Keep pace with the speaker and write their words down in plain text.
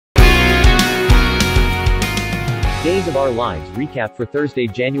Days of Our Lives recap for Thursday,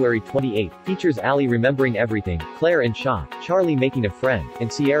 January 28 features Allie remembering everything, Claire in shock, Charlie making a friend,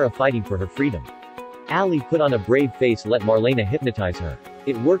 and Ciara fighting for her freedom. Allie put on a brave face, let Marlena hypnotize her.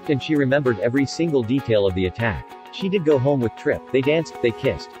 It worked and she remembered every single detail of the attack. She did go home with Trip, they danced, they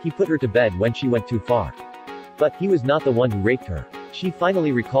kissed, he put her to bed when she went too far. But he was not the one who raped her. She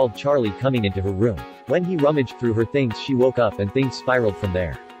finally recalled Charlie coming into her room. When he rummaged through her things, she woke up and things spiraled from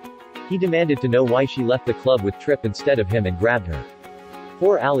there. He demanded to know why she left the club with Trip instead of him and grabbed her.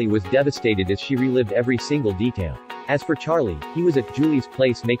 Poor Allie was devastated as she relived every single detail. As for Charlie, he was at Julie's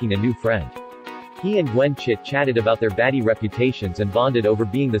place making a new friend. He and Gwen chit-chatted about their baddie reputations and bonded over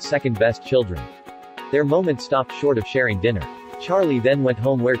being the second best children. Their moment stopped short of sharing dinner. Charlie then went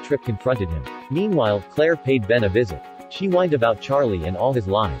home where Trip confronted him. Meanwhile, Claire paid Ben a visit. She whined about Charlie and all his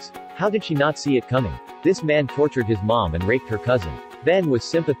lies. How did she not see it coming? This man tortured his mom and raped her cousin. Ben was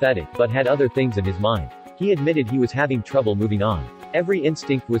sympathetic but had other things in his mind. He admitted he was having trouble moving on. Every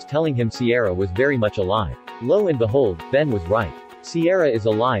instinct was telling him Ciara was very much alive. Lo and behold, Ben was right. Ciara is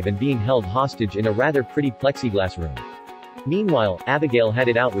alive and being held hostage in a rather pretty plexiglass room. Meanwhile, Abigail had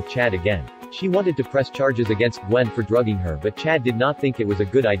it out with Chad again. She wanted to press charges against Gwen for drugging her, but Chad did not think it was a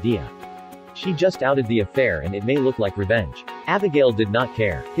good idea. She just outed the affair and it may look like revenge. Abigail did not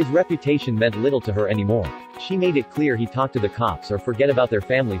care. His reputation meant little to her anymore. She made it clear he talked to the cops or forget about their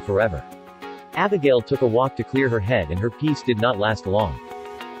family forever. Abigail took a walk to clear her head and her peace did not last long.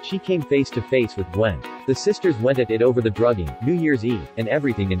 She came face to face with Gwen. The sisters went at it over the drugging, New Year's Eve, and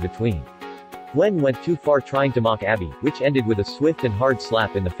everything in between. Gwen went too far trying to mock Abby, which ended with a swift and hard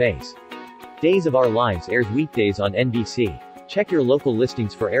slap in the face. Days of Our Lives airs weekdays on NBC. Check your local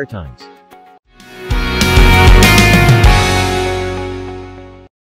listings for airtimes.